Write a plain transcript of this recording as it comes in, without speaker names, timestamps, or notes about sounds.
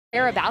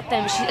about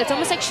them. It's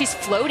almost like she's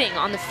floating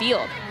on the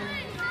field.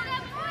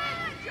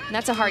 And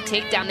that's a hard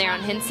takedown there on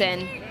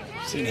Hinson.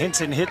 Seen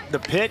Hinson hit the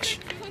pitch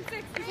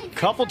a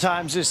couple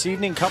times this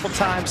evening, couple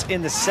times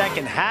in the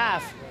second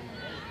half.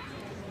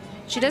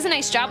 She does a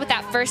nice job with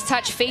that first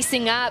touch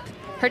facing up.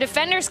 Her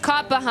defender's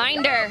caught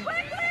behind her.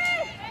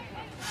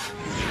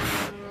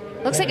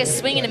 Looks like a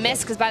swing and a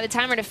miss because by the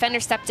time her defender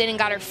stepped in and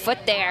got her foot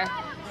there.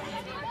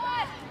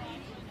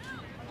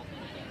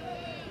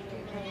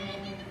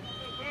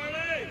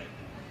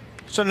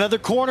 So another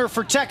corner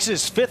for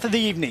Texas, 5th of the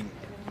evening.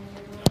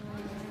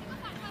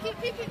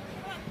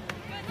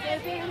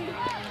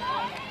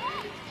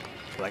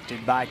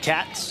 Collected by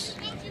Cats.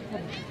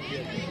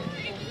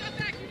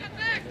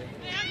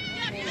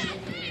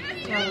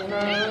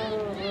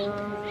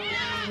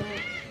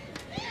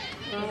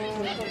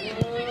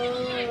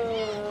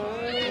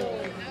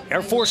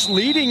 Air Force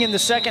leading in the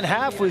second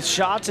half with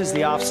shots as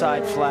the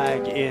offside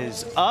flag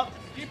is up.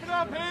 Keep it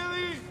up,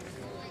 Haley.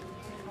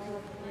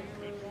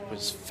 It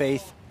was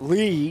Faith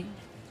Lee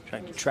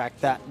trying to track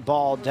that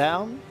ball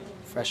down.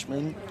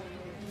 Freshman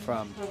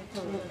from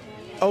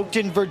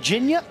Oakton,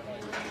 Virginia.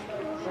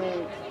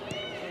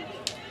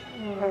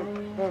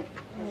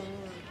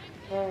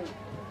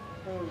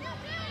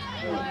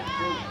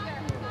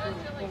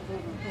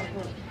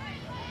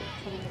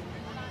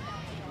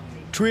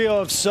 Trio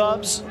of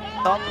subs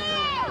up,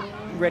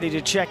 ready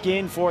to check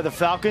in for the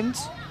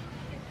Falcons.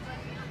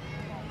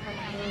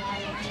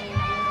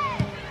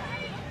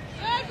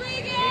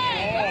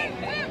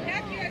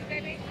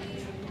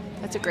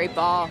 That's a great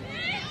ball.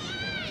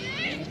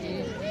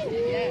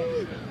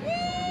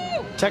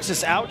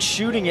 Texas out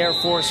shooting Air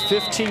Force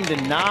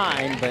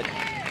 15-9, but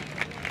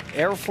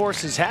Air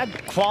Force has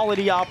had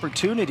quality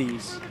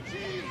opportunities.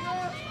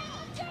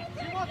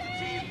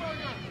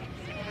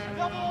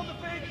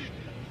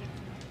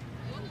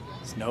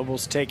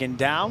 Nobles taken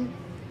down.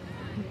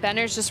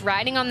 Benner's just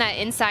riding on that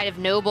inside of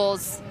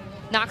Nobles.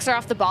 Knocks her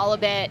off the ball a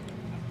bit.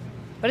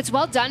 But it's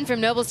well done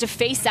from Nobles to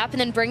face up and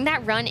then bring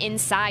that run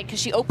inside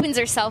because she opens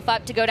herself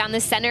up to go down the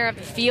center of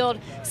the field,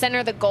 center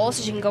of the goal,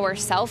 so she can go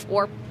herself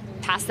or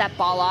pass that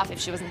ball off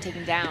if she wasn't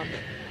taken down.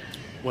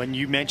 When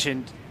you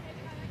mentioned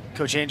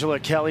Coach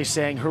Angela Kelly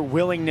saying her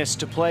willingness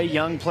to play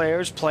young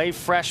players, play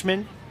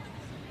freshmen,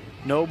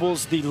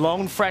 Nobles, the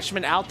lone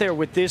freshman out there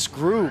with this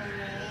group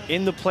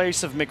in the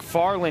place of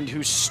McFarland,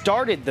 who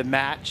started the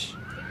match.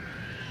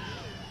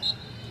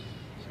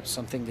 So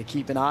something to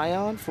keep an eye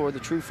on for the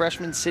true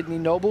freshman Sydney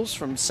Nobles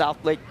from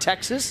Southlake,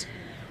 Texas.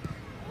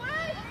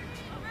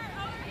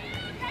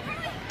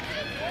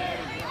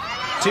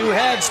 Two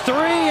heads, three,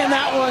 and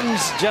that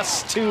one's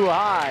just too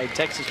high.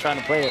 Texas trying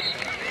to play it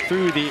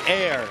through the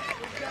air.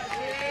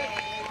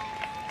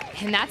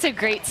 And that's a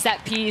great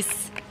set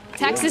piece.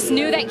 Texas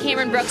knew that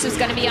Cameron Brooks was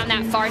going to be on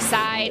that far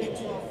side.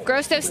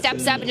 Grosso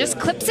steps up and just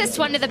clips this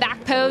one to the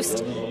back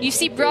post. You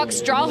see Brooks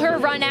draw her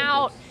run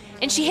out,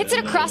 and she hits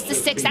it across the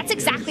 6. That's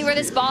exactly where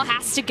this ball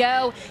has to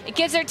go. It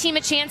gives her team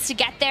a chance to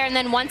get there, and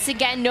then once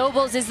again,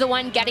 Nobles is the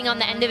one getting on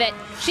the end of it.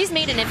 She's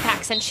made an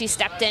impact since she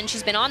stepped in.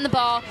 She's been on the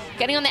ball,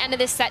 getting on the end of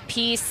this set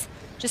piece.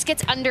 Just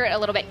gets under it a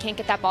little bit, can't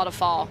get that ball to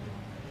fall.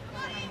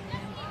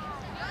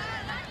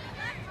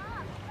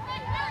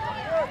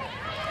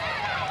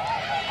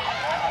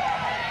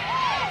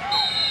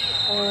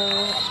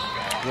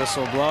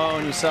 Whistle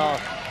blown. You saw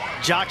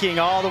jockeying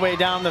all the way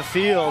down the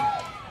field.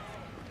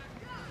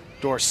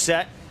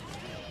 Dorsett,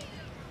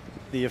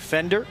 the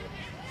offender.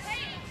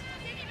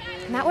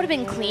 And that would have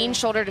been clean,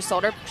 shoulder to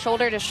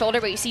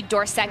shoulder, but you see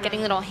Dorsett getting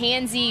a little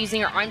handsy,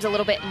 using her arms a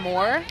little bit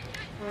more.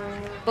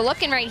 But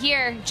looking right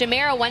here,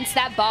 Jamera wants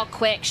that ball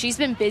quick. She's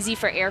been busy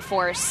for Air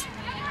Force.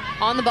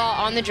 On the ball,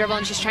 on the dribble,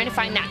 and she's trying to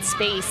find that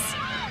space,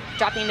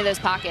 dropping into those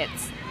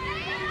pockets.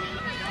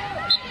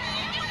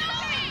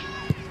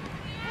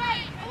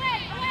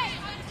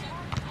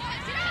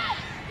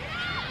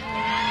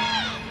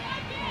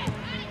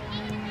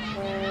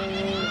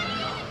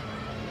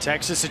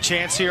 Texas a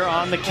chance here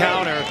on the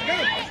counter.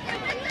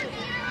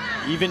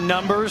 Even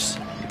numbers.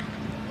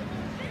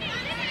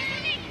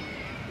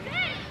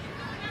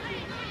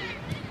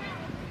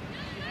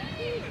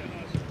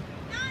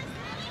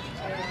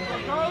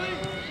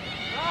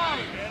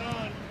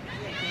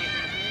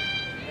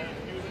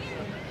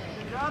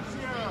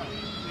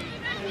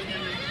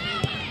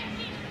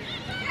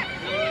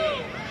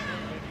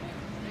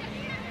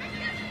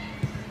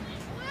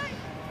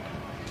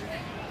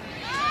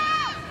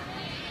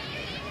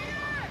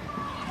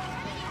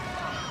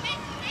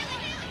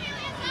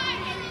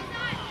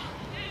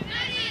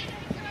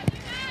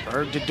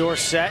 Berg to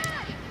Dorsett.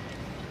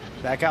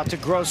 Back out to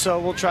Grosso.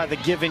 We'll try the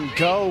give and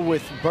go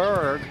with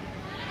Berg.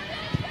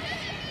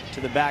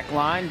 To the back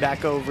line.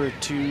 Back over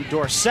to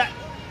Dorsett.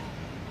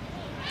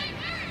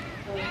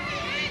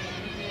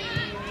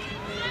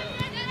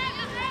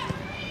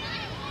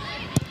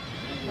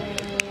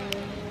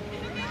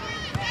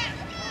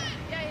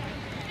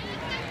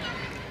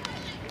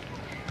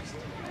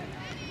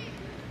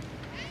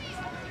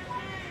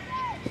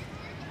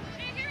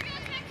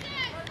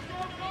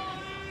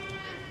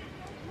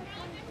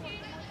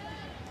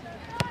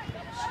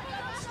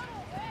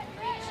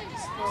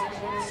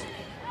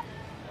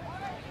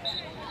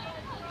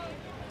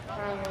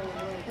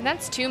 And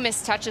that's 2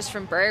 missed touches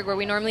from Berg, where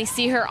we normally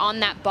see her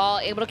on that ball,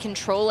 able to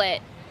control it.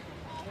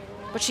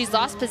 But she's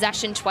lost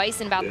possession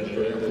twice in about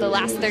the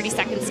last 30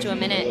 seconds to a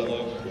minute.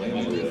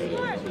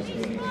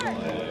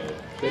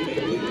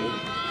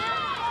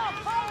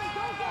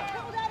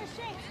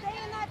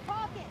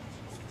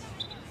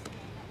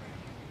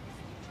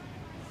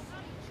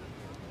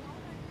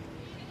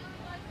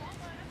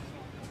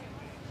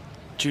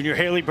 Junior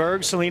Haley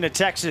Berg, Salina,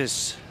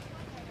 Texas.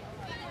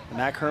 The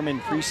Mac Herman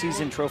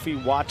preseason trophy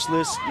watch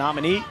list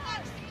nominee.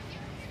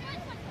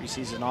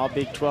 Preseason all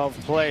Big 12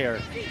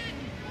 player.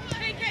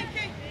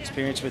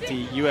 Experience with the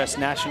U.S.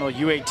 national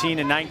U18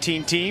 and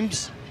 19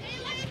 teams.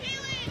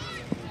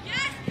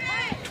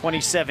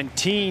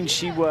 2017,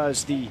 she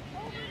was the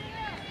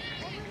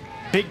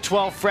Big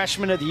 12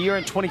 Freshman of the Year.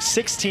 In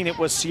 2016, it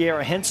was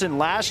Sierra Henson.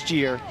 Last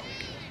year,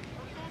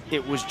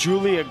 it was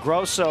Julia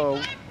Grosso,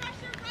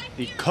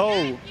 the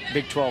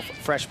co-Big 12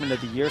 Freshman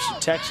of the Year. So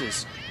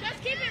Texas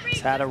has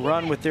had a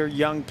run with their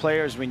young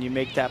players when you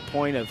make that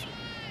point of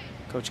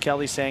Coach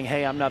Kelly saying,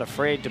 hey, I'm not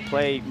afraid to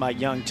play my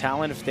young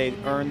talent if they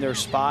earn their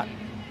spot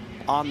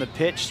on the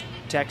pitch.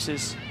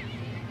 Texas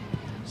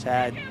has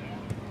had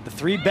the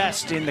 3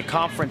 best in the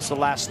conference the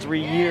last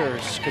 3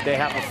 years. Could they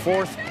have a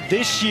 4th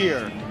this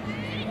year?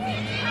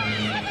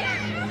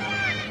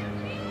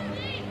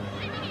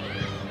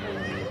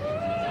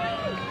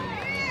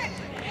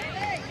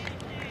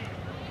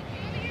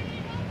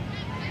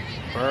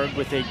 Berg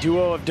with a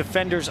duo of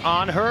defenders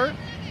on her.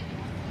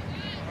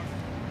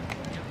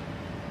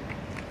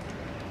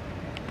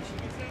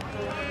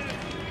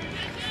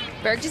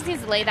 Berg just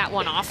needs to lay that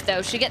one off,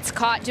 though. She gets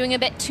caught doing a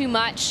bit too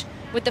much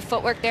with the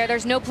footwork there.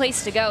 There's no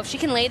place to go. If she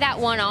can lay that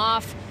one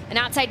off, an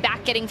outside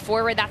back getting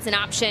forward, that's an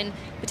option.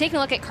 But taking a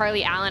look at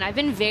Carly Allen, I've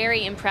been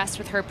very impressed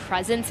with her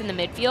presence in the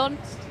midfield.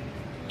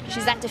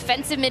 She's that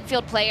defensive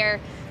midfield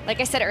player. Like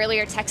I said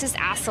earlier, Texas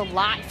asks a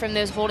lot from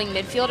those holding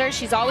midfielders.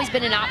 She's always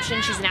been an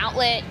option. She's an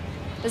outlet.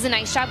 Does a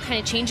nice job kind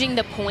of changing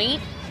the point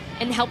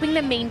and helping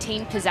them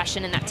maintain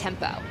possession in that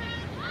tempo.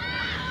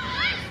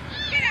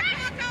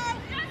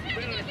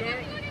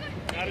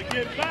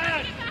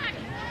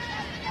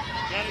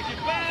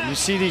 And you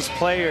see these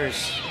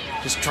players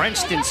just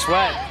drenched in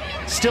sweat.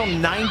 Still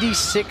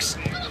 96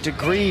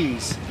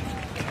 degrees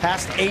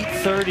past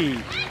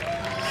 8:30.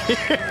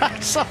 I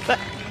saw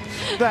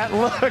that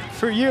look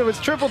for you. It's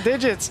triple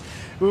digits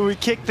when we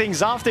kick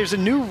things off. There's a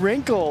new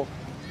wrinkle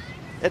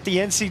at the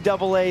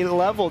NCAA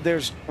level.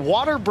 There's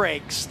water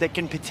breaks that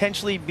can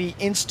potentially be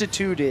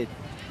instituted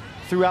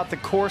throughout the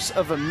course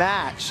of a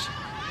match.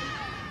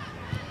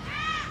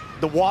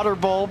 The water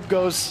bulb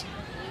goes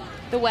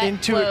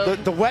into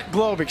the wet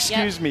globe,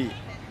 excuse me,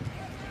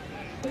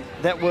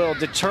 that will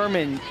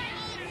determine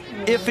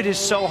if it is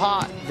so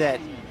hot that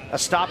a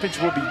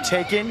stoppage will be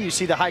taken. You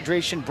see the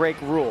hydration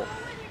break rule.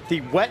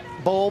 The wet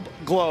bulb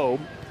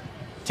globe,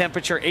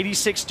 temperature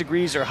 86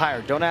 degrees or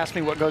higher. Don't ask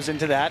me what goes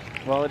into that.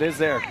 Well, it is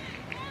there.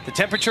 The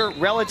temperature,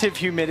 relative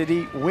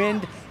humidity,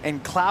 wind,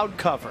 and cloud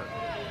cover.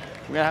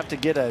 We're gonna have to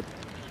get a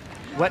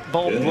wet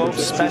bulb globe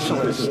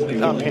specialist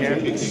up here.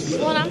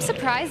 Well, and I'm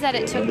surprised that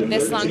it took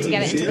this long to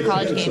get it into the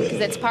college game, because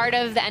it's part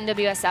of the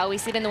NWSL. We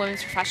see it in the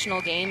women's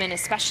professional game, and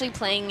especially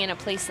playing in a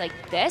place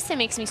like this, it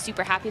makes me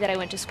super happy that I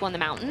went to school in the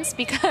mountains,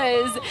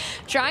 because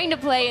trying to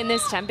play in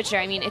this temperature,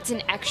 I mean, it's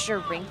an extra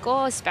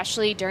wrinkle,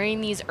 especially during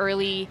these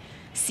early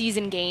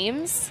season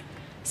games.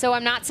 So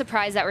I'm not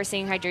surprised that we're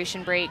seeing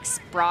hydration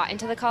breaks brought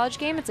into the college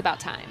game. It's about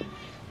time.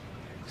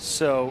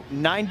 So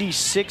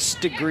 96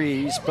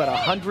 degrees, but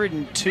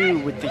 102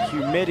 with the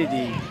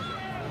humidity.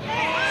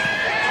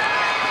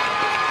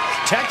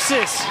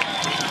 Texas,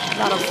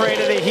 not afraid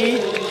of the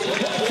heat.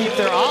 Keep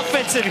their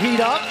offensive heat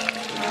up.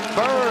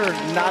 Berg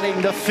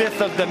knotting the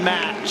 5th of the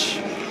match.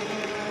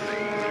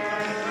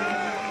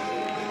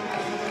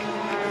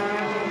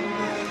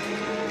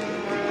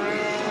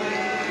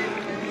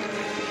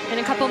 And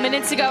a couple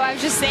minutes ago, I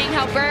was just saying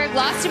how Berg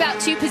lost about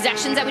 2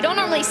 possessions that we don't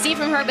normally see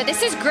from her, but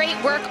this is great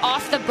work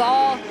off the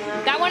ball.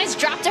 That one is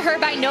dropped to her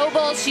by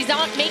Nobles. She's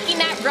not making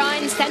that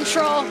run.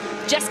 Central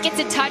just gets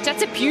a touch.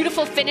 That's a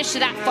beautiful finish to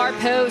that far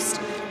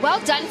post. Well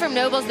done from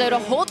Nobles, though, to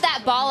hold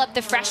that ball up,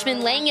 the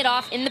freshman, laying it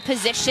off in the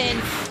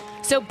position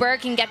so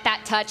Berg can get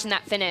that touch and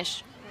that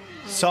finish.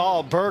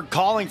 Saw Berg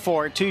calling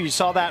for it, too. You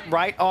saw that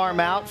right arm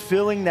out,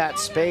 filling that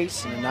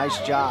space, and a nice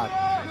job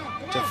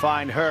to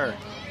find her.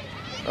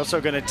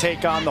 Also going to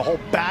take on the whole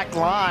back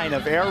line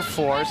of Air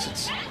Force.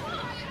 It's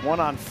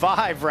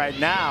 1-on-5 right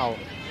now.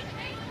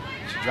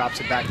 She drops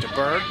it back to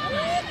Berg.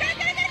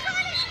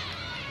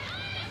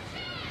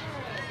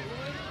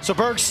 So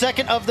Berg's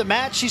second of the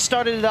match. She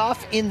started it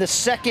off in the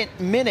 2nd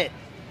minute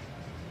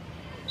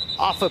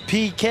off a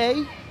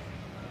PK.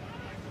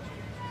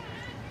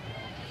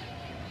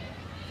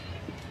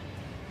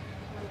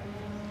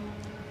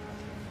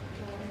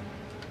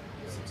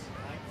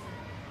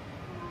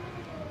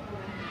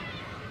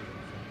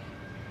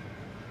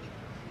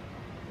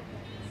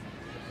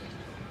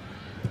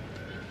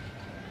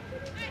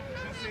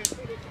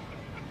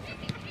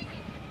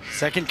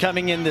 Second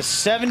coming in the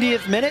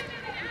 70th minute.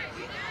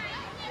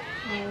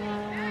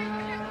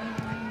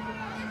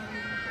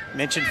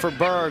 Mentioned for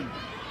Berg,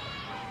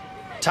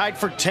 tied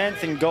for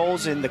 10th in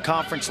goals in the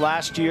conference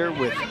last year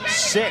with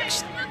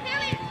 6th.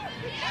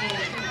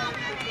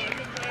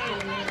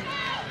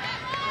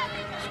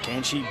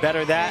 Can she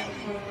better that?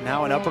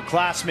 Now an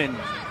upperclassman.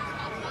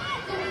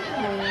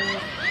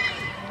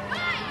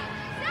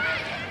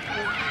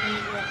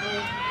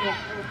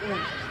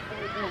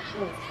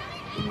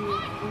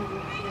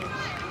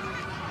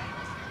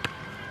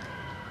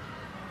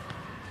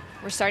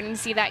 We're starting to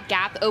see that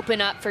gap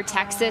open up for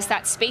Texas,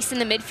 that space in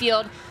the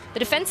midfield. The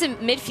defensive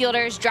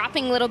midfielders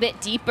dropping a little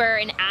bit deeper,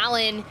 and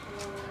Allen,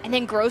 and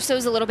then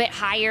Grosso's a little bit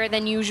higher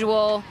than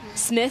usual.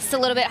 Smith's a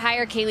little bit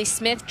higher. Kaylee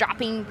Smith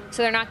dropping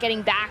so they're not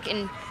getting back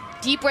and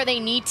deep where they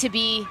need to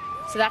be.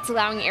 So that's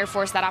allowing Air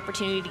Force that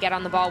opportunity to get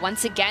on the ball.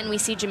 Once again, we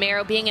see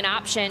Jamero being an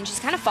option. She's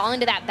kind of falling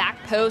to that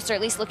back post, or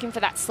at least looking for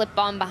that slip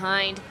bomb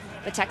behind.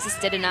 But Texas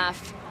did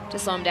enough to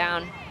slow him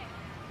down.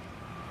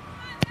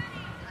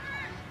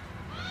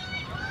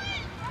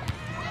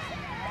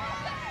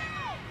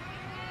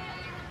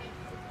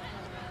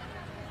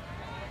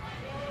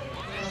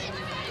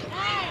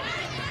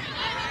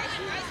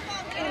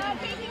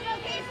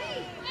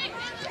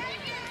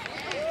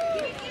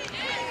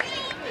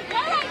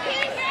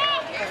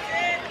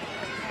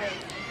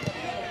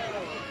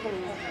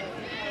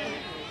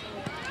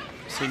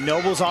 See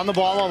Noble's on the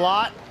ball a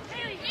lot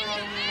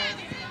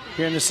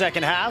here in the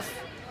second half.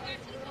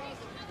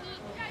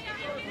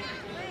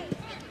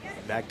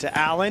 Back to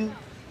Allen.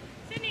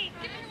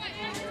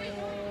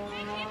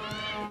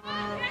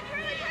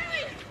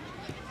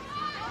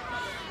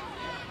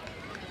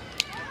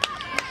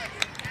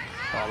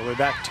 All the way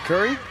back to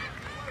Curry.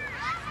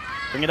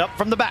 Bring it up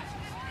from the back.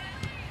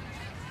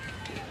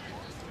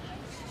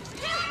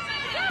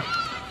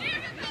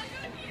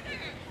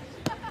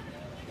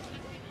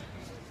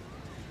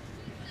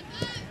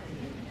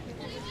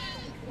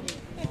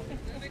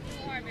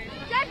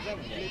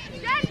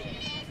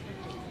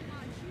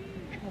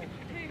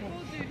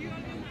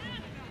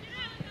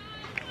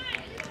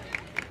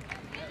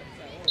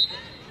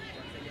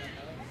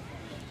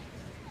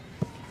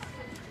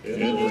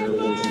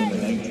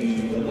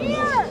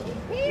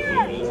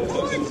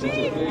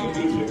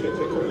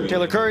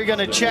 Taylor Curry going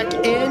to check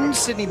in.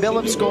 Sydney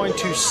Billups going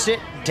to sit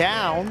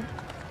down.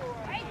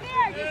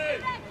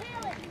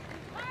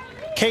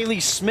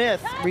 Kaylee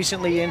Smith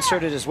recently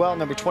inserted as well,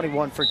 number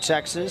 21 for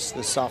Texas,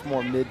 the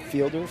sophomore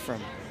midfielder from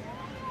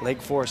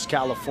Lake Forest,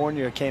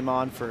 California, came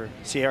on for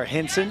Sierra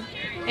Hinson.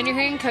 And you're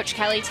hearing Coach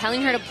Kelly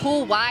telling her to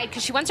pull wide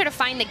because she wants her to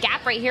find the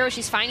gap right here where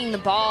she's finding the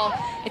ball.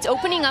 It's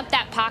opening up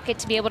that pocket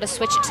to be able to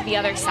switch it to the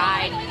other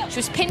side. She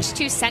was pinched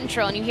too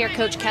central, and you hear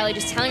Coach Kelly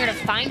just telling her to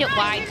find it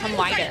wide, come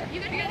wider.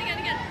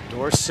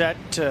 Dorsett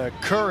to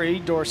Curry.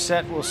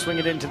 Dorsett will swing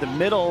it into the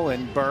middle,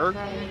 and Berg.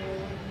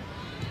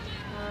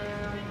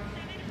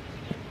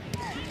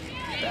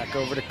 Back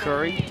over to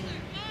Curry.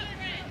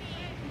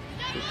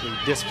 Quickly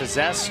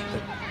dispossessed,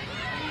 but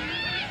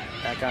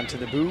back onto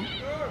the boot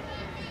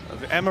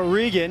of Emma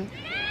Regan.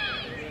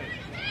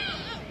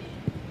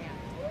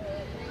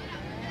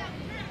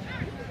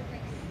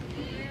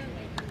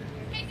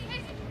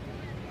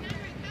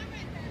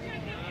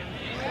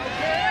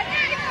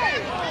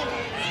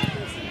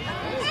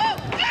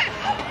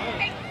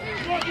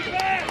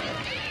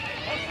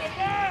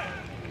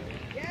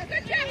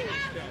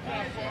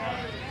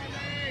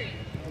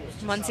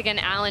 Once again,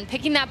 Allen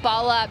picking that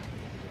ball up.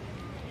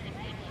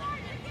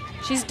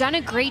 She's done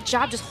a great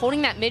job just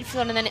holding that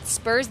midfield, and then it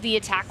spurs the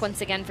attack once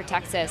again for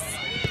Texas.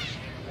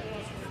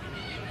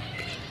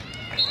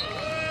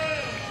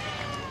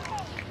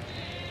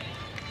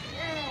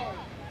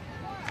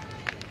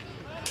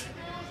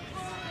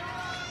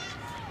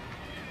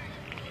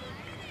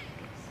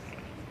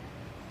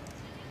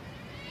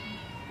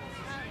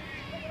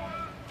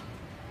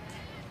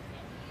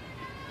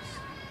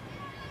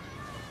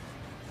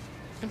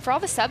 And for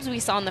all the subs we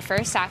saw in the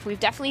first half, we've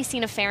definitely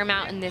seen a fair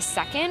amount in this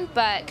second,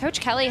 but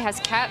Coach Kelly has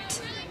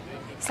kept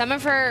some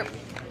of her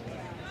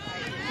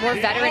more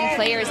veteran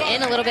players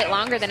in a little bit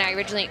longer than I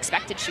originally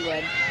expected she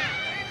would.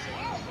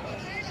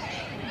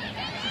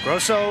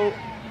 Grosso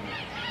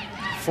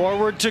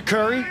forward to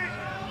Curry.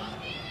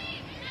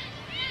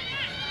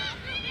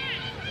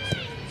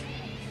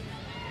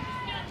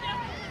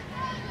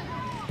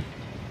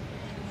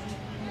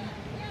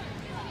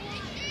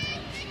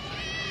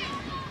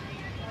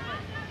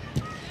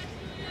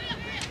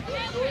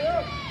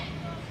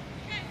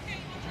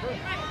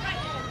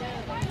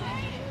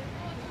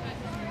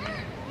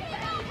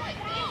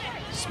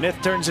 Smith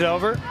turns it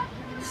over.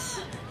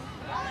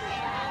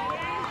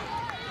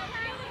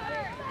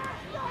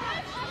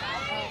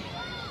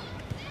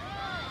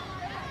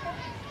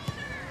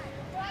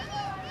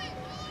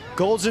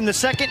 Goals in the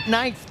second,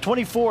 9th,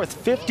 24th,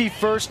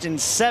 51st, and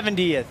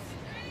 70th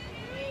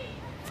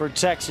for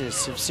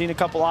Texas. Have seen a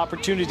couple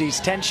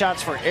opportunities. 10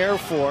 shots for Air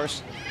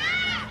Force.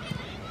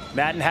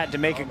 Madden had to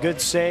make a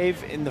good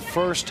save in the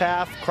first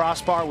half.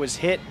 Crossbar was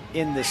hit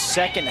in the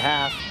second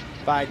half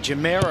by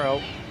Jamero.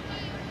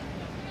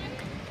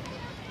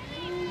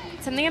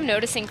 Something I'm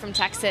noticing from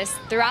Texas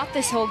throughout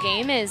this whole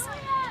game is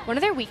one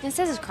of their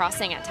weaknesses is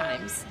crossing at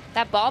times.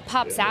 That ball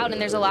pops out,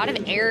 and there's a lot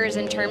of errors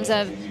in terms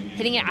of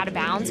hitting it out of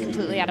bounds,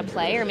 completely out of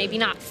play, or maybe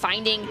not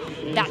finding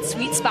that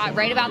sweet spot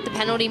right about the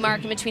penalty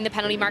mark, in between the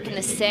penalty mark and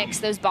the 6.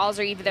 Those balls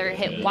are either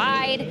hit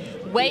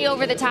wide, way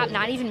over the top,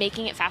 not even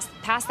making it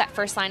past that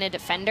first line of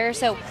defender.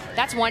 So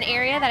that's one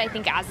area that I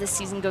think as this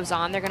season goes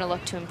on, they're going to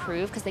look to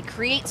improve, because they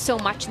create so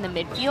much in the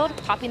midfield.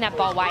 Popping that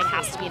ball wide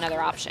has to be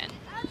another option.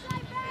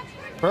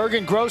 Berg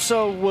and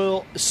Grosso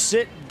will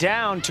sit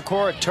down.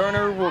 Takora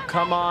Turner will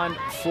come on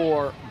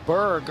for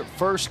Berg.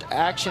 First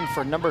action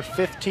for number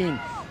 15,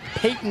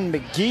 Peyton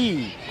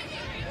McGee,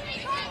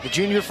 the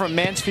junior from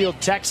Mansfield,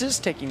 Texas,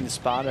 taking the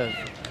spot of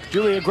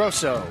Julia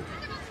Grosso.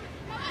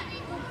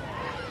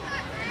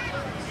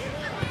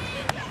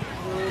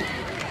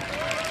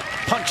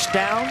 Punch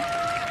down,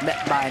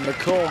 met by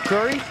Nicole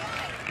Curry.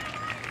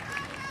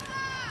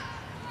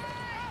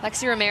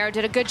 Lexi Romero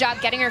did a good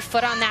job getting her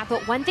foot on that,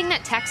 but one thing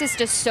that Texas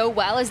does so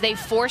well is they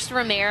forced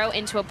Romero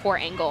into a poor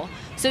angle.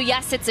 So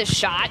yes, it's a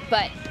shot,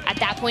 but at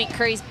that point,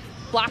 Curry's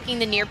blocking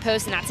the near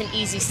post, and that's an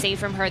easy save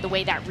from her, the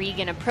way that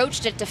Regan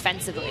approached it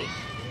defensively.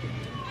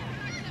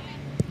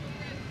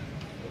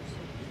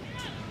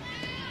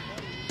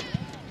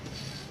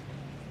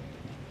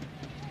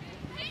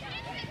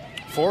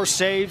 Four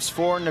saves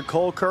for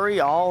Nicole Curry,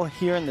 all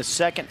here in the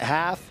second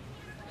half.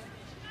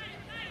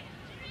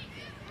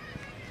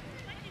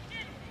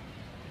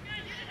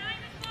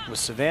 With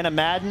Savannah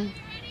Madden,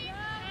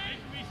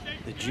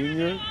 the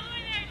junior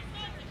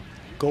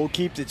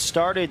goalkeeper that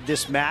started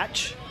this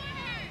match.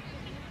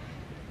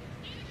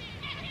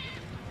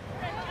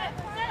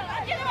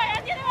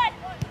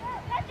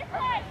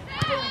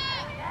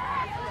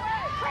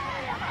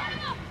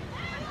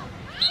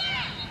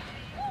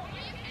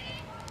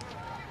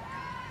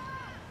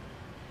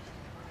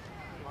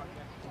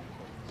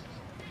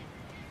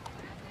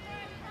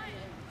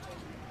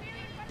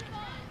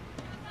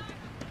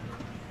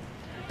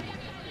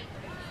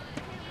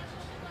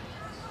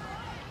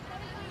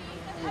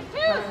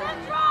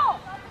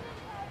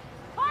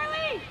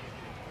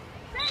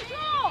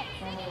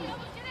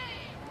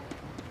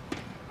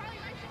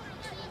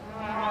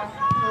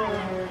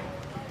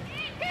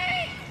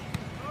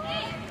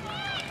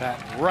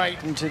 That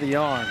right into the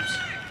arms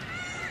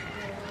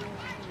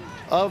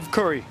of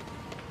Curry.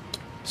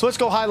 So let's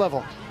go high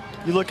level.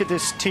 You look at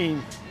this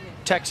team,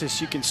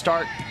 Texas, you can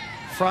start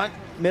front,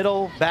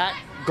 middle, back,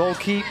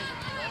 goalkeep.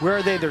 Where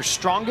are they their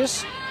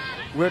strongest?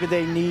 Where do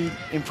they need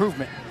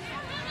improvement?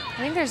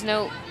 I think there's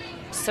no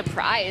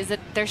surprise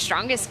that they're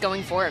strongest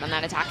going forward on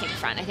that attacking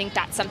front. I think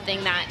that's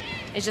something that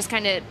is just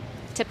kind of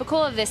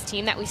typical of this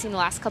team that we've seen the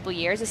last couple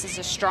years. This is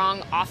a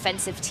strong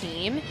offensive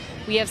team.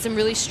 We have some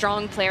really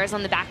strong players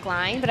on the back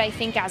line, but I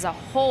think as a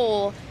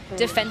whole,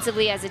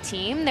 defensively as a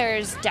team,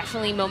 there's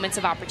definitely moments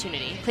of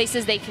opportunity,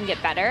 places they can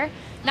get better.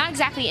 Not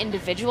exactly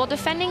individual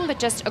defending, but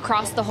just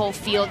across the whole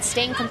field,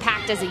 staying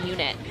compact as a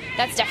unit.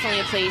 That's definitely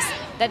a place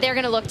that they're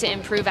going to look to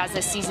improve as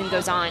this season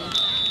goes on.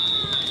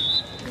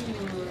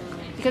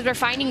 Because we're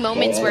finding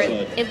moments where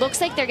it looks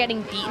like they're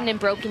getting beaten and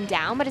broken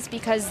down, but it's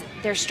because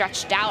they're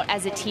stretched out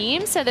as a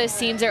team, so those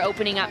seams are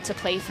opening up to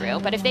play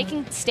through. But if they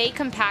can stay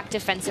compact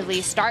defensively,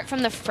 start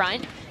from the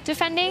front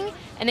defending,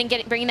 and then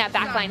bringing that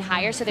back line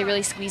higher so they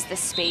really squeeze the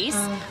space,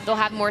 they'll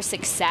have more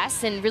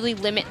success and really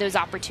limit those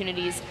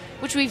opportunities,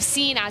 which we've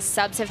seen as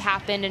subs have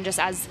happened and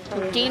just as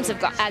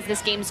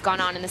this game's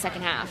gone on in the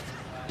second half.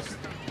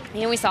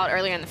 And we saw it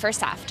earlier in the first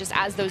half, just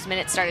as those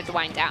minutes started to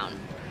wind down.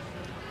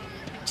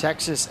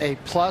 Texas, a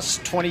plus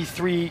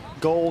 23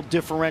 goal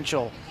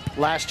differential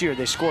last year.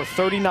 They scored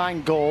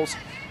 39 goals.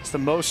 It's the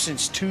most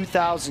since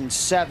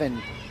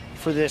 2007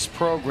 for this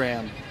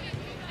program.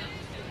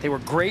 They were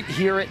great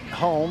here at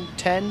home,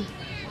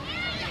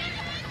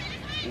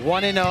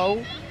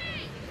 10-1-0.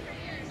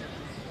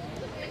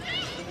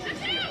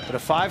 But a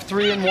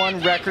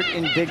 5-3-1 record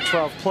in Big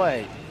 12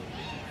 play.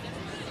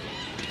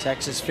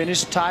 Texas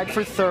finished tied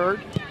for third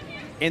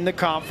in the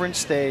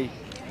conference. They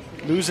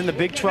lose in the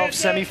Big 12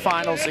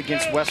 semifinals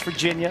against West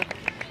Virginia.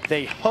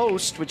 They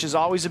host, which is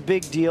always a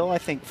big deal. I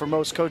think for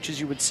most coaches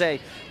you would say,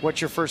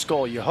 what's your first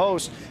goal? You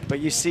host, but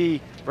you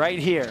see right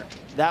here,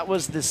 that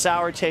was the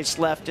sour taste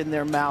left in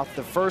their mouth,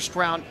 the first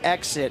round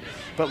exit.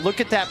 But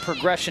look at that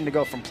progression to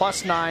go from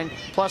 +9,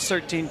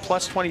 +13,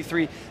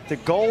 +23. The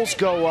goals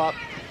go up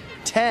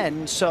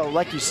 10. So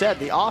like you said,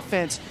 the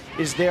offense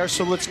is there.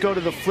 So let's go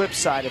to the flip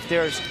side. If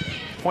there's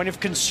point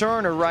of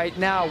concern or right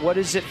now, what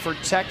is it for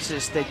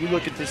Texas that you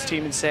look at this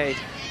team and say,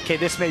 okay,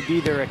 this may be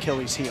their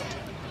Achilles heel?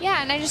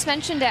 Yeah, and I just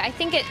mentioned it. I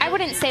think I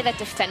wouldn't say that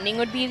defending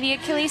would be the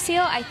Achilles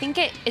heel. I think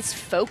it is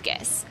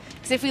focus.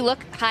 Because if we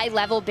look high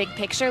level, big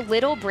picture,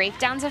 little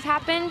breakdowns have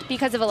happened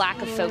because of a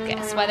lack of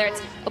focus, whether it's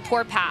a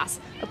poor pass,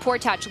 a poor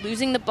touch,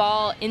 losing the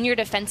ball in your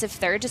defensive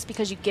third just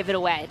because you give it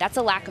away. That's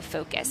a lack of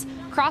focus.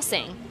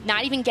 Crossing,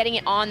 not even getting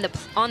it on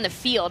the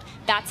field,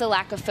 that's a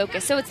lack of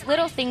focus. So it's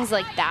little things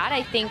like that.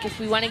 I think if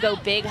we want to go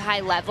big, high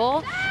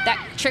level, that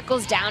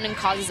trickles down and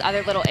causes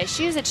other little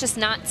issues. It's just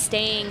not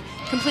staying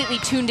completely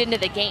tuned into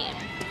the game.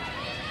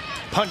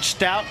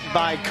 Punched out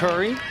by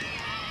Curry.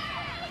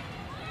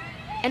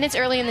 And it's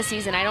early in the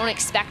season. I don't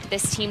expect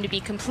this team to be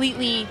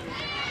completely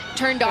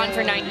turned on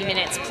for 90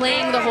 minutes,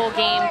 playing the whole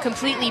game,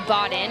 completely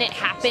bought in. It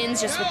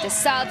happens just with the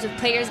subs, with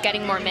players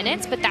getting more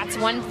minutes, but that's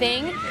one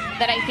thing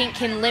that I think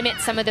can limit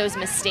some of those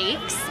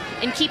mistakes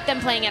and keep them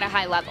playing at a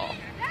high level.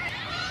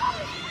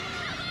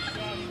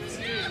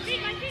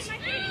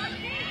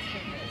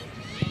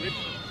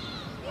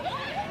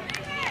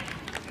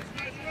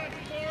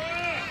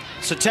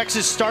 So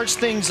Texas starts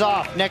things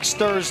off next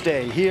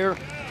Thursday here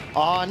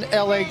on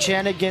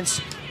LHN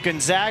against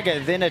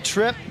Gonzaga. Then a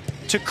trip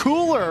to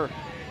cooler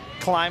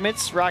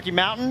climates, Rocky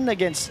Mountain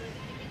against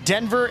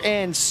Denver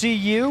and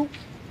CU.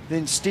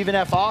 Then Stephen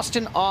F.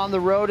 Austin on the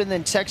road, and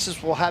then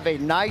Texas will have a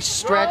nice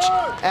stretch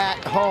at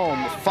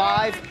home.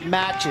 5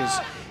 matches: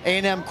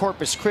 A&M,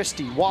 Corpus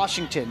Christi,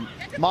 Washington,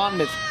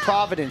 Monmouth,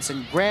 Providence,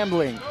 and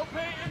Grambling,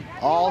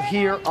 all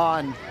here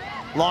on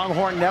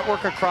Longhorn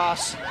Network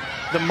across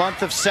the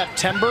month of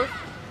September,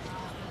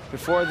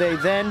 before they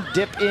then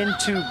dip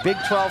into Big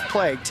 12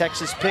 play.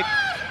 Texas picked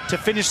to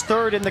finish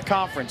 3rd in the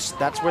conference.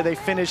 That's where they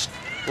finished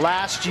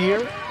last year.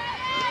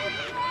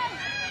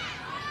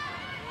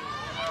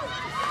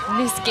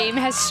 This game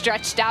has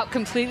stretched out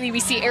completely. We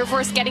see Air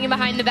Force getting him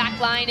behind the back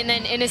line, and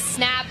then in a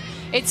snap,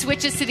 it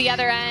switches to the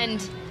other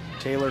end.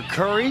 Taylor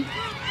Curry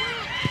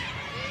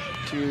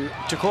to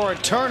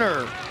Takora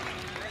Turner,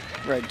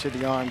 right to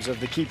the arms of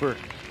the keeper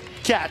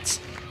Cats.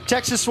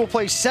 Texas will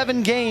play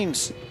 7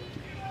 games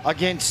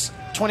against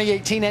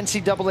 2018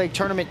 NCAA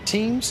tournament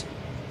teams.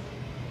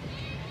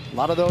 A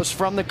lot of those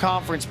from the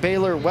conference: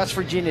 Baylor, West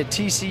Virginia,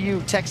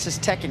 TCU, Texas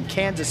Tech, and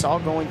Kansas, all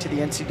going to the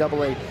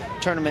NCAA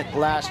tournament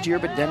last year,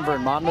 but Denver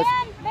and Monmouth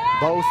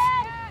both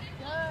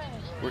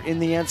were in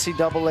the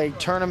NCAA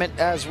tournament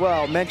as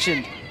well.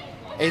 Mentioned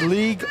a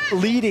league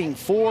leading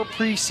 4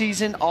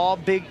 preseason all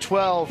Big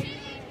 12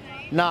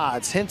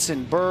 nods: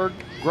 Hinson, Berg,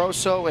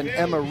 Grosso, and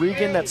Emma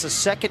Regan. That's the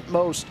 2nd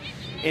most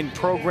in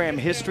program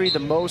history, the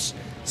most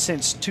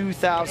since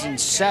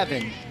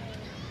 2007.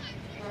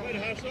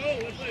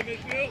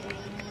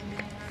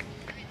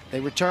 They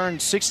returned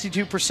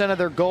 62% of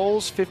their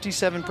goals,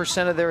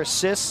 57% of their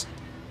assists,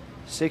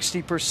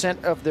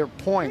 60% of their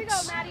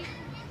points.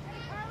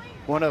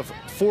 One of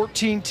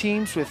 14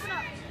 teams with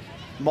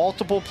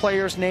multiple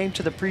players named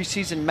to the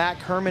preseason Mac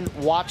Herman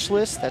watch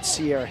list. That's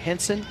Sierra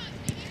Hinson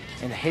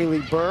and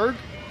Haley Berg.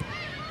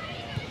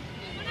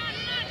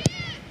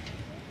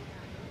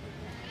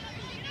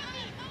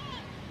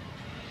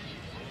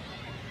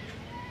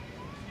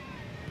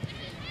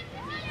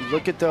 You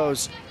look at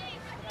those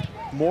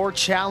more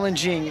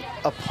challenging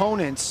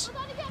opponents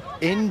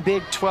in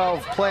Big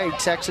 12 play.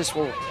 Texas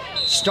will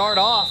start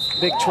off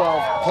Big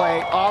 12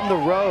 play on the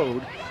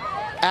road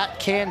at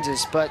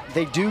Kansas, but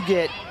they do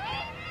get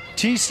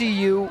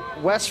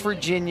TCU, West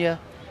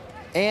Virginia,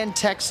 and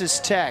Texas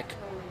Tech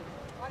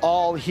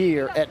all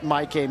here at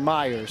Mike A.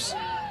 Myers.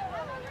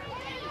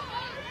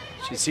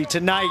 As you see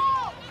tonight,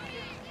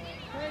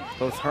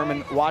 both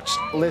Herman watch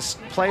list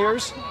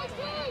players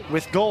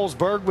with goals.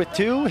 Berg with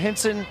 2,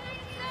 Hinson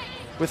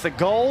with a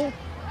goal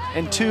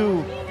and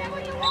 2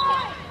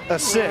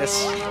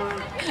 assists.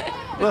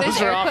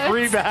 Those are off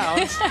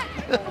rebounds.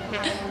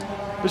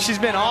 But she's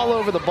been all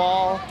over the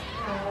ball.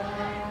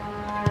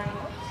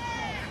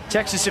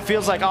 Texas, it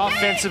feels like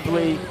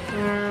offensively,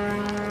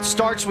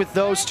 starts with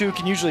those 2,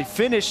 can usually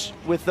finish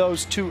with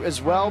those 2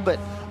 as well. But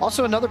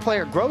also another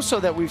player,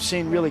 Grosso, that we've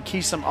seen really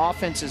key some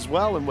offense as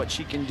well in what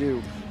she can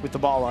do with the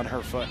ball on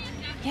her foot.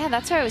 Yeah,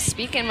 that's where I was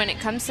speaking when it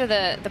comes to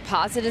the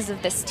positives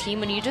of this team.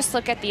 When you just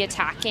look at the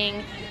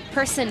attacking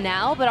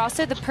personnel, but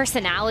also the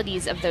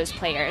personalities of those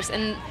players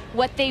and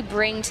what they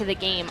bring to the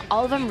game.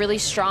 All of them really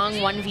strong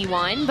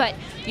 1v1, but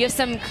you have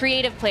some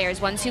creative players,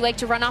 ones who like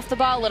to run off the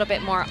ball a little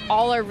bit more.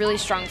 All are really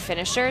strong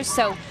finishers,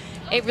 so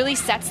it really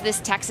sets this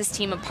Texas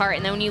team apart.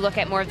 And then when you look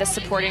at more of the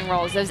supporting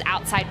roles, those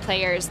outside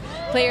players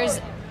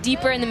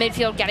deeper in the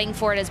midfield getting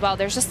for it as well,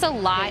 there's just a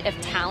lot of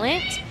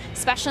talent,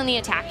 especially on the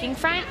attacking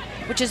front,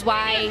 which is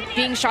why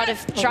being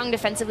strong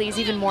defensively is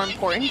even more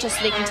important, just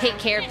so they can take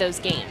care of those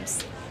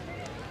games.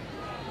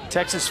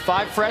 Texas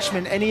 5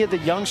 freshmen. Any of the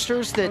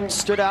youngsters that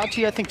stood out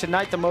to you? I think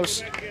tonight the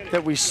most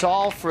that we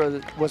saw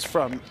was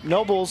from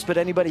Nobles, but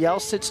anybody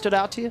else that stood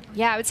out to you?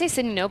 Yeah, I would say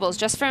Sydney Nobles,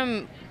 just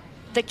from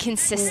the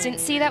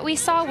consistency that we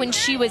saw when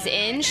she was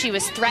in. She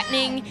was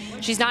threatening.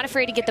 She's not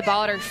afraid to get the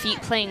ball at her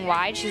feet playing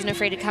wide. She isn't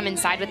afraid to come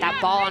inside with that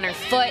ball on her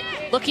foot,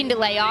 looking to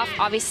lay off.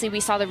 Obviously,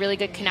 we saw the really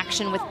good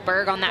connection with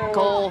Berg on that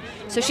goal.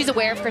 So she's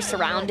aware of her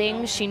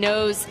surroundings. She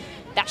knows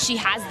that she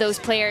has those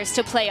players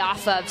to play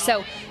off of.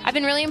 So I've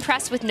been really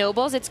impressed with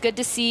Nobles. It's good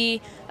to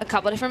see a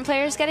couple different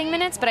players getting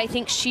minutes, but I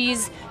think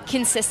she's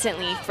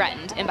consistently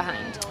threatened and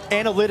behind.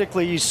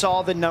 Analytically, you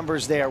saw the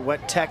numbers there,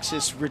 what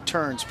Texas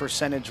returns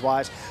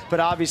percentage-wise, but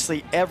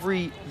obviously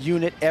every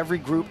unit, every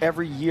group,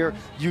 every year,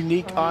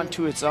 unique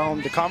onto its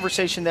own. The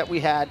conversation that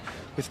we had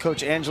with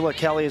Coach Angela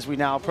Kelly as we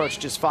now approach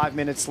just 5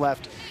 minutes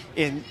left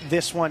in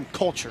this one,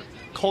 culture.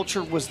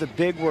 Culture was the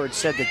big word,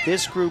 said that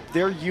this group,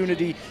 their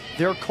unity,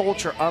 their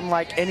culture,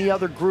 unlike any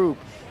other group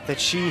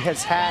that she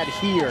has had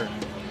here,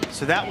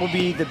 So that will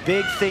be the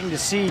big thing to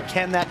see.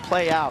 Can that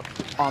play out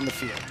on the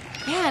field?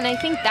 Yeah, and I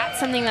think that's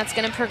something that's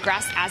going to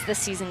progress as the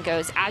season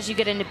goes, as you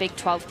get into Big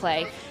 12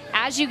 play,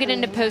 as you get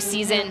into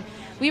postseason.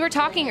 We were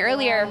talking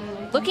earlier,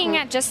 looking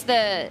at just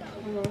the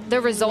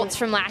results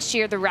from last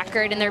year, the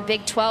record and their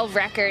Big 12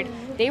 record.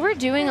 They were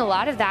doing a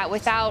lot of that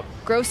without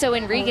Grosso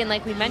and Regan,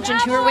 like we mentioned,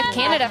 who were with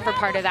Canada for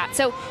part of that.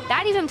 So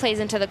that even plays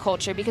into the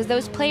culture because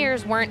those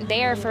players weren't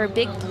there for a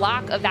big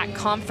block of that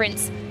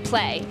conference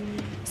play.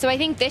 So I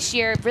think this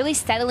year, really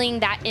settling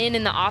that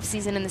in the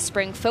offseason in the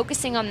spring,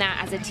 focusing on that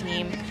as a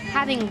team,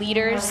 having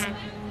leaders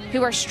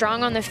who are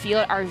strong on the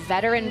field, are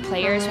veteran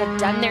players who have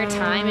done their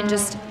time and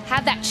just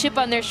have that chip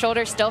on their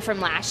shoulder still from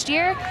last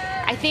year,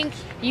 I think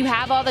you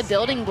have all the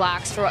building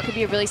blocks for what could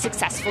be a really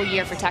successful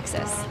year for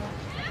Texas.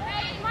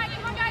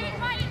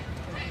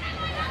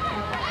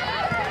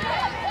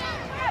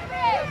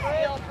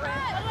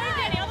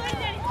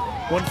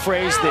 One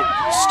phrase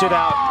that stood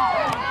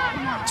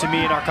out to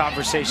me in our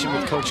conversation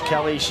with Coach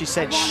Kelly, she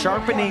said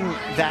sharpening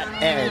that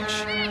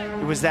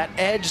edge. It was that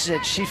edge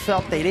that she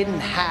felt they didn't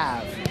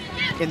have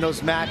in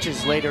those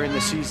matches later in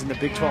the season, the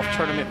Big 12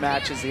 tournament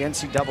matches, the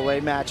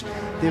NCAA match,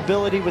 the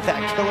ability with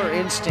that killer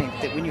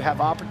instinct that when you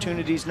have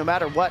opportunities, no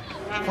matter what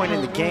point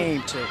in the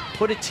game, to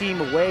put a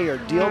team away or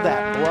deal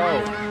that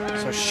blow.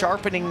 So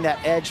sharpening that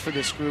edge for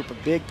this group, a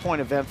big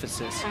point of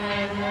emphasis.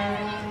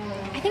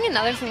 I think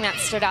another thing that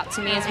stood out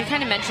to me is we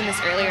kind of mentioned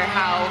this earlier,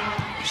 how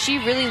she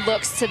really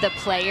looks to the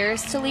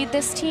players to lead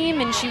this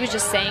team, and she was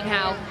just saying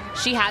how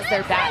she has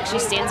their back. She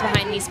stands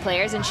behind these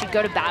players, and she'd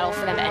go to battle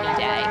for them any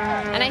day.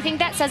 And I think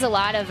that says a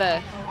lot of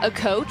a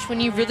coach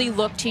when you really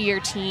look to your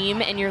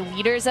team and your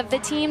leaders of the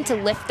team to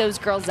lift those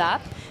girls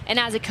up. And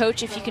as a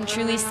coach, if you can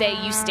truly say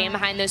you stand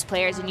behind those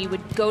players and you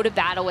would go to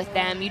battle with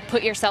them, you'd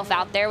put yourself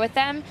out there with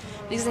them,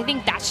 because I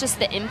think that's just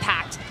the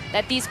impact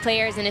that these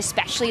players, and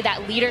especially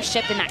that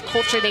leadership and that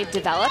culture they've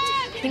developed,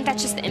 I think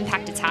that's just the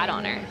impact it's had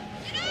on her.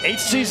 8th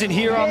season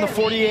here on the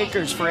 40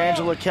 acres for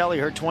Angela Kelly,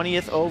 her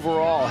 20th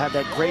overall. Had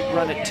that great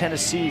run at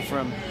Tennessee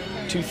from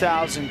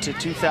 2000 to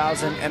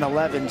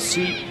 2011.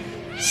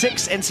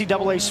 6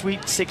 NCAA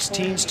Sweet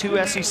 16s,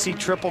 2 SEC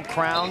Triple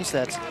Crowns.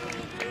 That's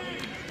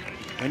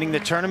winning the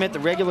tournament, the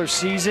regular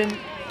season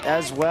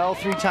as well.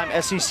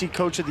 3-time SEC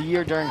Coach of the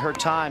Year during her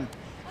time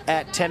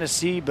at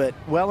Tennessee, but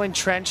well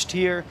entrenched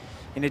here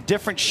in a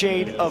different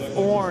shade of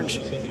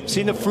orange.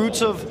 Seen the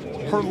fruits of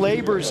her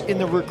labors in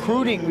the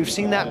recruiting. We've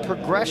seen that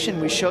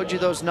progression. We showed you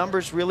those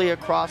numbers really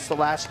across the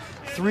last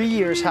 3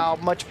 years, how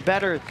much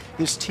better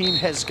this team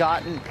has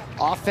gotten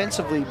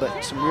offensively,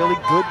 but some really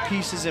good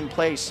pieces in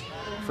place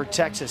for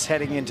Texas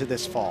heading into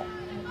this fall.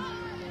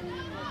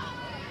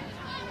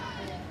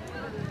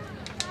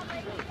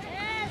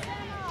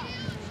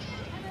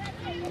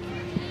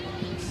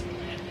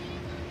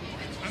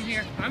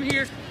 I'm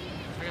here.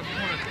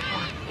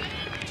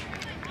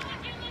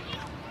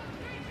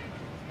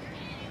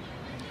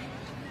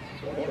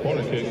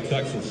 Corner kick,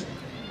 Texas.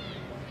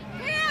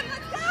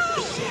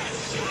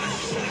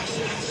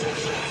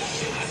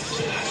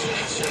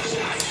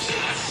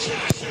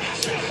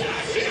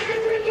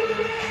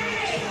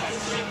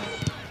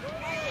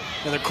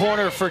 Another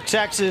corner for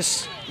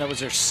Texas. That was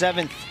their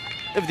 7th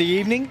of the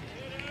evening.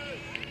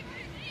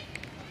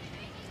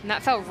 And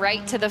that fell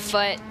right to the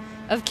foot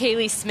of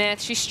Kaylee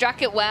Smith. She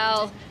struck it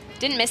well,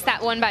 didn't miss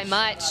that one by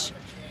much,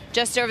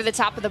 just over the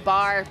top of the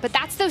bar. But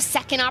that's those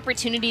second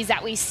opportunities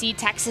that we see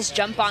Texas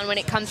jump on when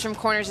it comes from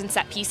corners and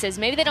set pieces.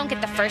 Maybe they don't get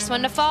the first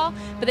one to fall,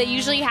 but they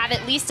usually have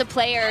at least a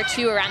player or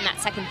two around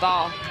that second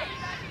ball.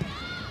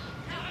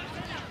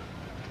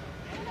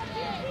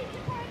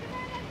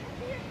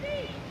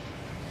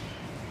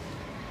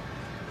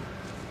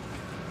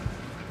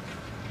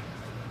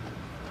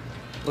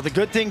 Well, the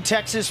good thing,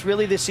 Texas,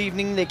 really this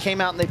evening, they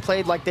came out and they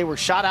played like they were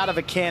shot out of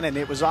a cannon.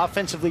 It was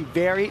offensively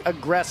very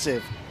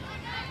aggressive.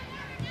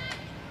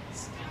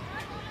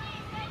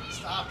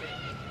 Stop it.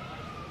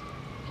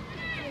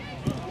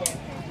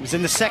 It was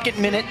in the 2nd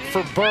minute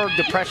for Berg,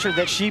 the pressure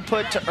that she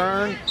put to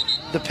earn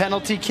the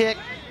penalty kick.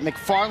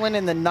 McFarland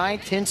in the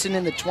 9th, Hinson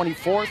in the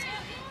 24th.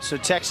 So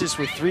Texas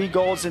with 3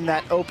 goals in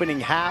that opening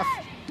half.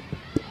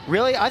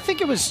 Really, I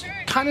think it was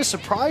kind of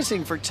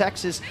surprising for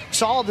Texas.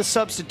 Saw the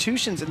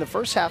substitutions in the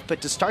first half,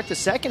 but to start the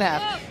second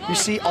half, you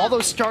see all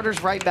those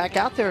starters right back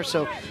out there.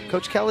 So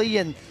Coach Kelly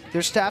and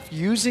their staff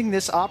using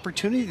this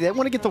opportunity, they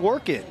want to get the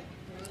work in.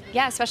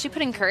 Yeah, especially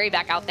putting Curry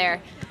back out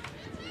there,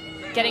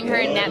 getting her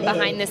in net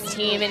behind this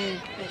team. And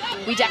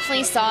we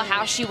definitely saw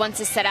how she wants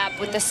to set up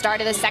with the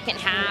start of the second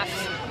half.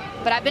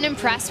 But I've been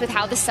impressed with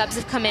how the subs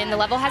have come in. The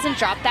level hasn't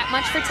dropped that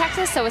much for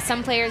Texas, so with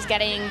some players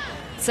getting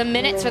some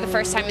minutes for the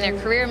first time in their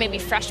career, maybe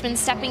freshmen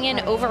stepping in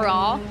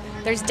overall,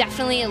 there's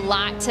definitely a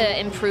lot to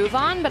improve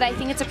on, but I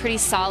think it's a pretty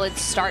solid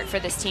start for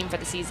this team for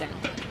the season.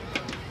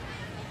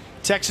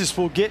 Texas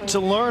will get to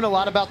learn a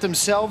lot about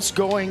themselves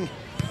going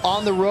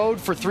on the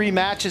road for 3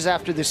 matches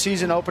after the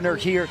season opener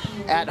here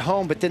at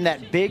home, but then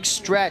that big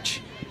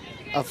stretch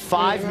of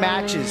 5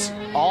 matches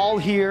all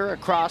here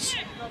across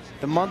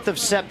the month of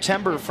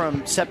September,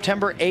 from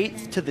September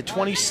 8th to the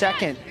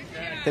 22nd.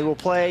 They will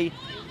play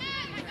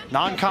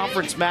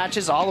non-conference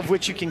matches, all of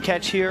which you can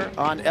catch here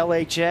on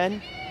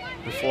LHN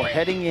before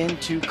heading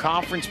into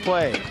conference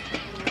play.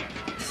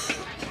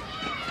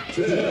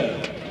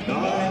 10,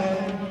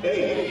 9,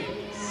 8,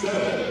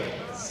 7,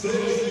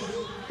 6,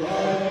 5,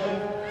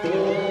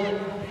 4,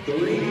 3,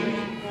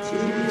 2,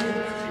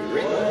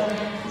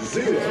 1,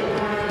 0.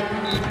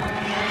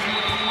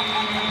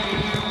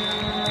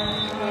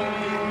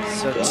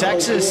 So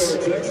Texas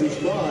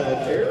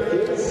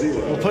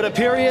will put a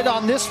period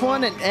on this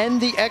one and end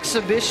the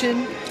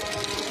exhibition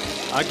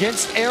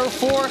against Air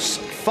Force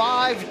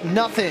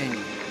 5-0.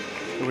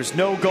 There was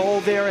no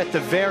goal there at the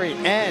very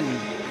end.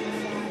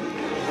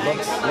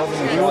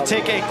 We will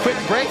take a quick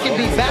break and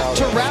be back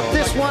to wrap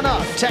this one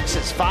up.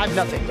 Texas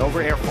 5-0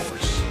 over Air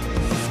Force.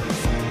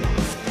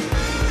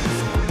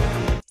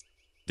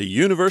 The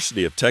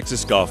University of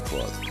Texas Golf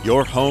Club,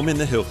 your home in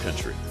the Hill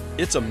Country.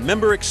 It's a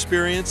member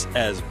experience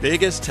as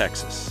big as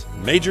Texas.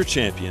 Major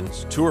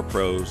champions, tour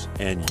pros,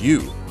 and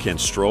you can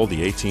stroll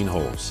the 18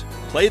 holes.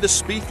 Play the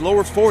Spieth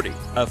Lower 40,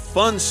 a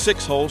fun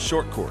 6-hole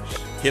short course.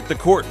 Hit the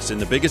courts in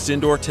the biggest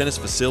indoor tennis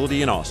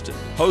facility in Austin.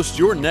 Host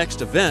your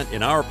next event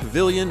in our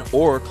pavilion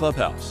or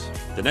clubhouse.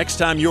 The next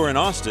time you're in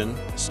Austin,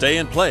 stay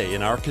and play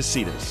in our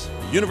casitas.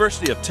 The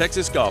University of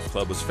Texas Golf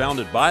Club was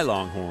founded by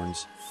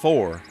Longhorns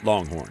for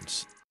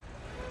Longhorns.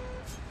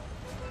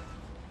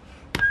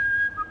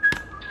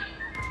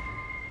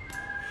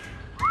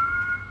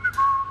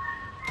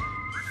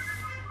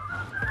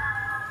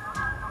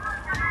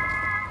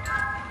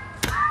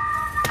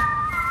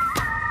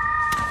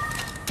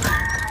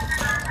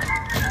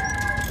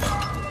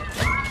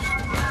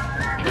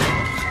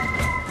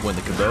 When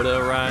the Kubota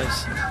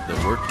arrives,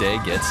 the workday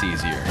gets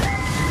easier.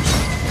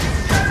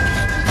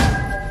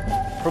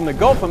 From the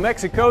Gulf of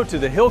Mexico to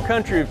the Hill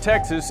Country of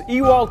Texas,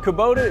 Ewald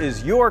Kubota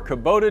is your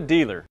Kubota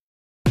dealer.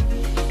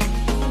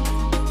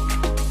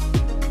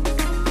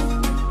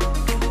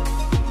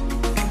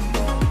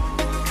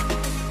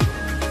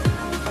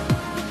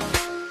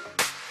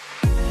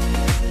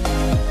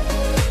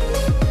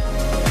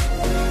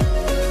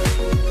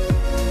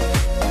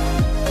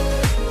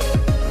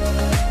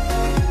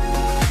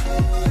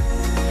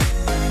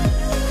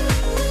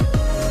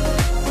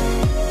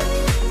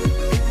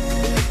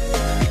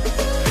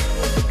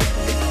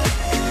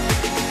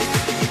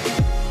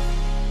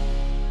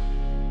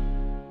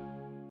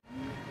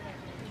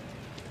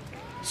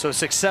 So a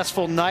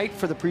successful night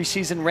for the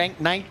preseason ranked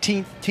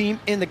 19th team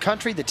in the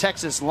country, the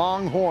Texas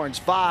Longhorns.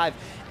 5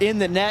 in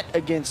the net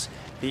against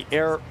the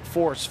Air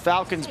Force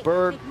Falcons.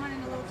 Berg,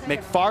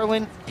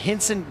 McFarland,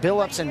 Hinson,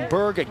 Billups, and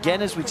Berg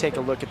again as we take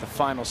a look at the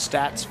final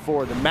stats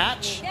for the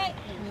match.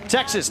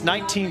 Texas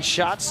 19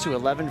 shots to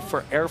 11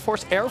 for Air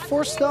Force. Air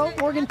Force, though,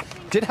 Morgan,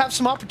 did have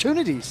some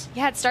opportunities.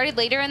 Yeah, it started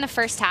later in the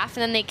first half,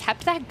 and then they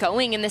kept that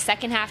going in the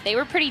second half. They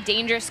were pretty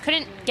dangerous,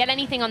 couldn't get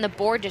anything on the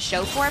board to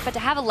show for it, but to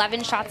have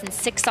 11 shots and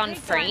 6 on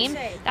frame,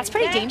 that's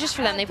pretty dangerous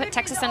for them. They put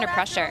Texas under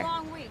pressure.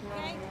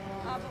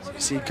 So you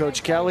see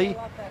Coach Kelly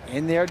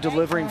in there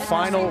delivering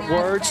final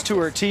words to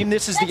her team.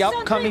 This is the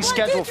upcoming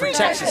schedule for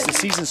Texas. The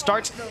season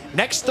starts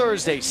next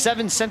Thursday,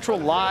 7 Central,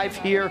 live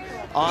here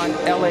on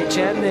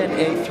LHN. Then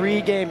a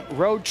 3-game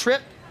road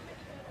trip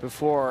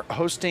before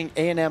hosting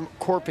A&M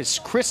Corpus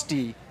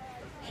Christi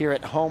here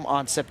at home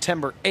on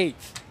September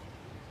 8th.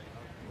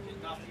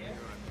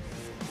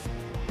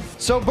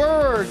 So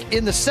Berg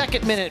in the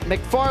 2nd minute,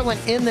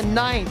 McFarland in the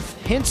 9th,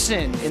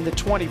 Hinson in the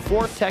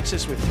 24th,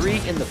 Texas with 3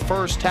 in the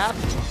first half.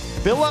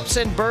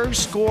 Billups and Berg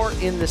score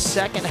in the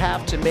second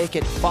half to make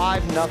it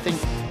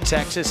 5-0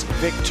 Texas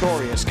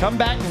victorious. Come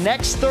back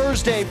next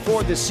Thursday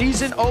for the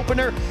season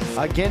opener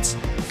against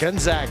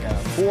Gonzaga.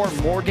 For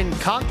Morgan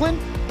Conklin,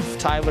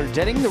 Tyler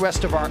Denning, the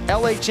rest of our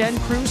LHN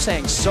crew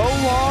saying so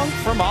long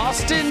from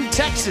Austin,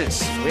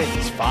 Texas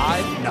wins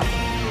 5-0.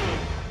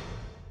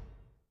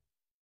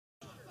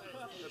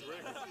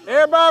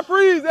 Everybody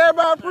freeze!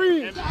 Everybody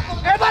freeze!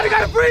 Everybody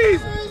gotta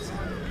freeze!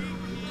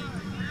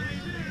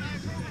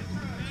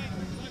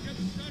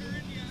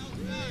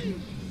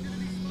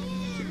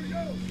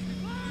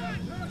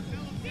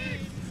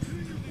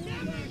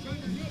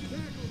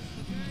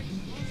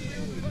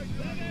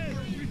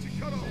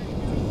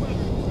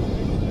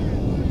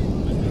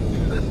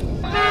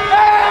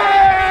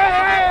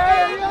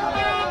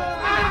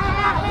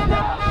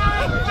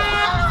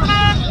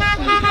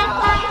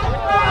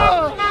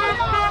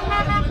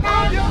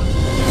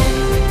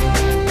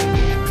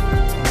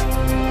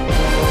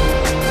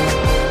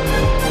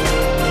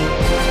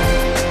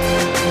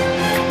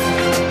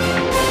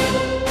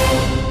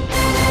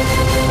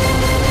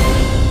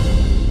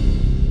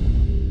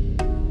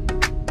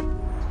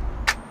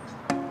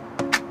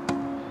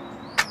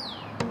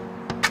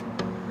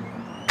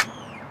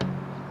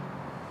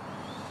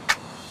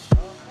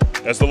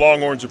 As the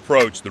Longhorns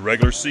approach the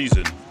regular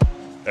season,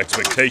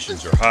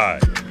 expectations are high.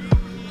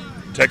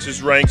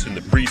 Texas ranks in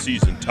the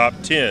preseason top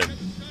 10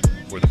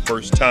 for the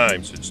first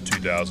time since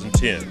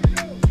 2010.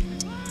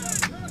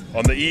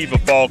 On the eve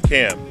of fall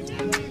camp,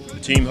 the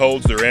team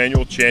holds their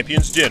annual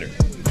Champions Dinner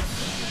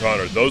to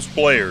honor those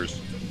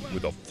players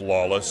with a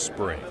flawless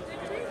spring.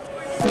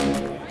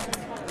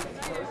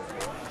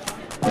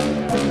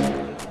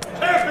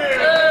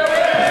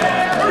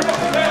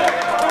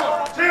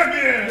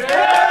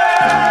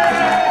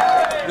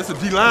 a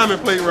D lineman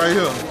plate right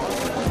here.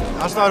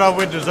 I start off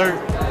with dessert.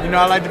 You know,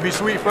 I like to be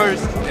sweet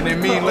first, and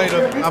then mean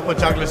later. I put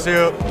chocolate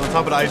syrup on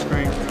top of the ice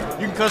cream.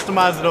 You can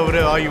customize it over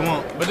there all you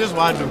want, but this is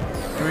what I do.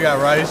 We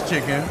got rice,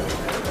 chicken.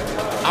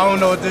 I don't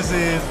know what this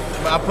is,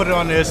 but I put it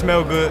on there, it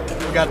smells good.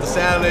 We got the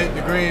salad,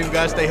 the greens, we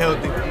gotta stay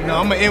healthy. You know,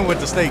 I'm gonna end with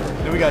the steak.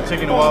 Then we got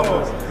chicken and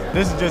waffles.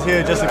 This is just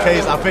here just in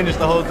case I finish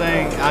the whole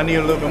thing. I need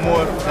a little bit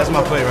more. That's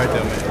my plate right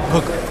there, man.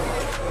 Hooker.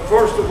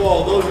 First of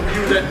all, those of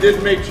you that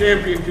did make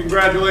champion,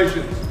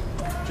 congratulations.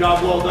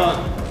 Job well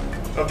done.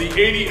 Of the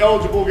 80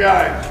 eligible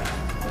guys,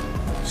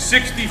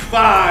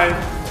 65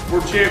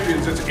 were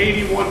champions. That's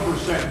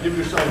 81%. Give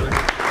yourself a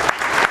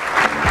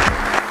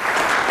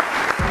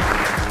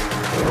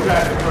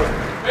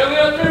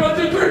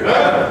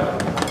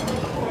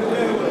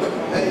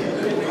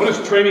What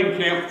is training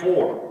camp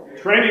for?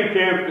 Training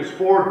camp is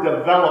for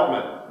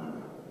development.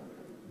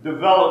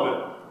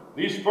 Development.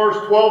 These first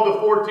 12 to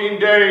 14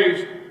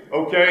 days,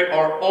 okay,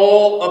 are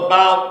all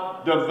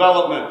about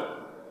development.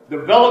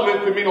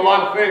 Development can mean a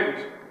lot of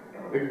things.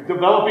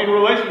 Developing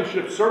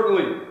relationships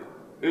certainly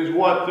is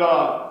what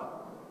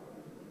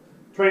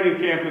training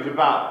camp is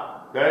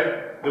about,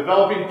 okay?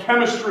 Developing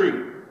chemistry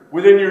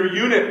within your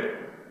unit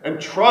and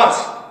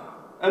trust,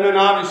 and then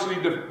obviously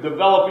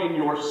developing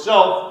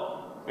yourself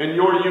and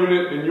your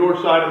unit and your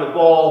side of the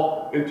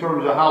ball in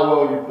terms of how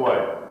well you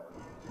play.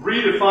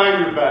 Redefine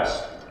your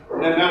best.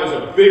 And that was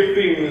a big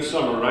theme this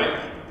summer,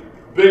 right?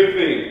 Big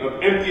theme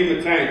of emptying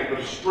the tank,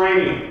 of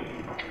straining,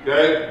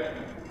 okay?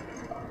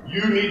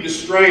 You need to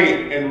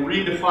strain and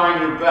redefine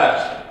your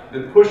best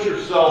and push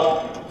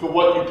yourself to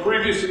what you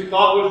previously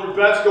thought was your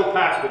best. Go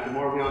past it,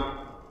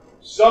 Marvion.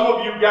 Some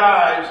of you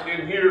guys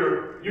in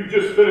here, you've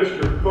just finished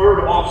your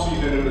third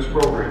off-season in this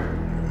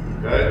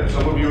program. Okay?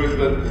 Some of you,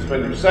 it's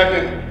been your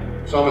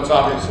second. Some it's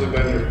obviously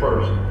been your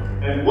first.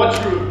 And what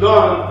you have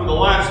done for the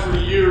last 3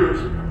 years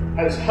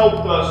has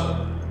helped us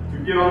to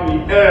get on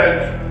the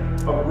edge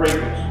of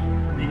greatness,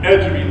 the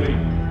edge of elite.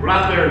 We're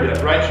not there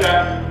yet, right,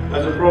 Shaq?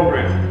 As a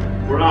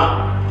program, we're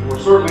not. We're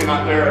certainly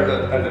not there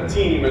as a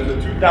team, as the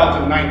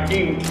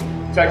 2019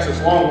 Texas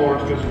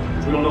Longhorns, because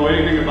we don't know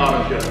anything about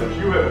us yet. But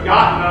you have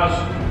gotten us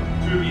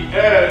to the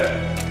edge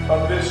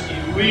of this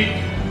elite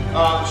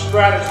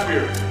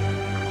stratosphere.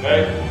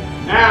 Okay?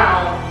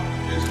 Now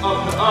it's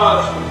up to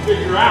us to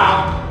figure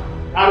out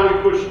how do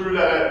we push through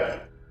that edge.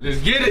 Let's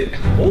get it.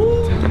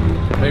 Ooh.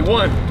 Day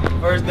one.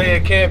 First day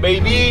of camp,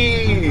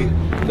 baby.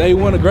 Day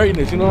one of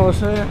greatness, you know what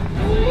I'm saying?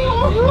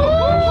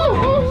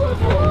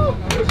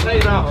 Stay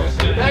down.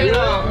 Stay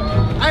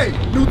down. Hey,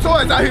 new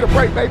toys out here to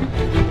break, baby.